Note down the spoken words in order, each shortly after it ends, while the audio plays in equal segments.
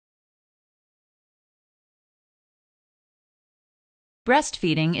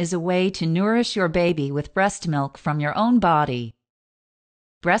Breastfeeding is a way to nourish your baby with breast milk from your own body.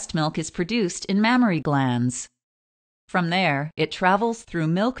 Breast milk is produced in mammary glands. From there, it travels through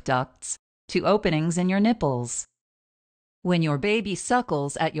milk ducts to openings in your nipples. When your baby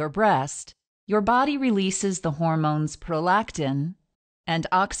suckles at your breast, your body releases the hormones prolactin and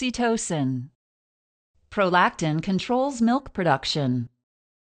oxytocin. Prolactin controls milk production,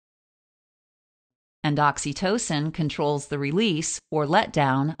 and oxytocin controls the release or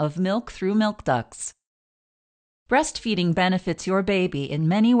letdown of milk through milk ducts. Breastfeeding benefits your baby in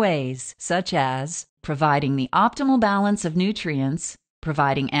many ways, such as providing the optimal balance of nutrients,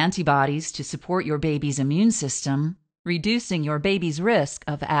 providing antibodies to support your baby's immune system, reducing your baby's risk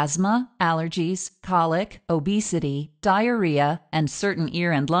of asthma, allergies, colic, obesity, diarrhea, and certain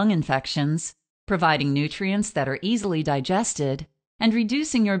ear and lung infections, providing nutrients that are easily digested, and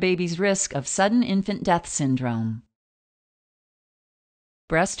reducing your baby's risk of sudden infant death syndrome.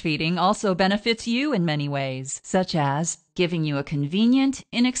 Breastfeeding also benefits you in many ways, such as giving you a convenient,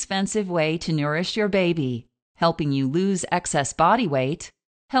 inexpensive way to nourish your baby, helping you lose excess body weight,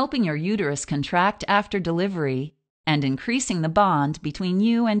 helping your uterus contract after delivery, and increasing the bond between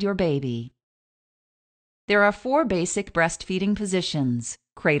you and your baby. There are 4 basic breastfeeding positions: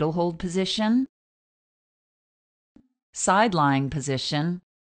 cradle hold position, side lying position,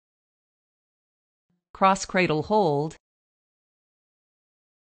 cross-cradle hold,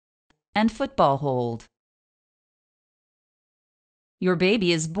 and football hold. Your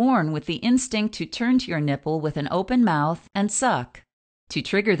baby is born with the instinct to turn to your nipple with an open mouth and suck. To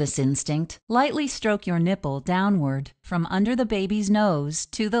trigger this instinct, lightly stroke your nipple downward from under the baby's nose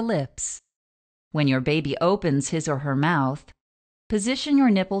to the lips. When your baby opens his or her mouth, position your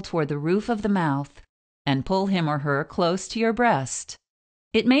nipple toward the roof of the mouth and pull him or her close to your breast.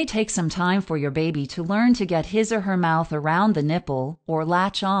 It may take some time for your baby to learn to get his or her mouth around the nipple or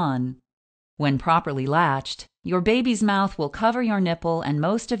latch on. When properly latched, your baby's mouth will cover your nipple and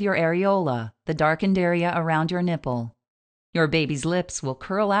most of your areola, the darkened area around your nipple. Your baby's lips will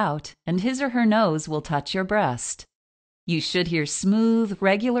curl out and his or her nose will touch your breast. You should hear smooth,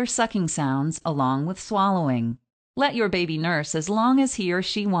 regular sucking sounds along with swallowing. Let your baby nurse as long as he or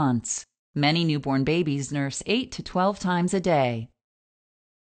she wants. Many newborn babies nurse 8 to 12 times a day.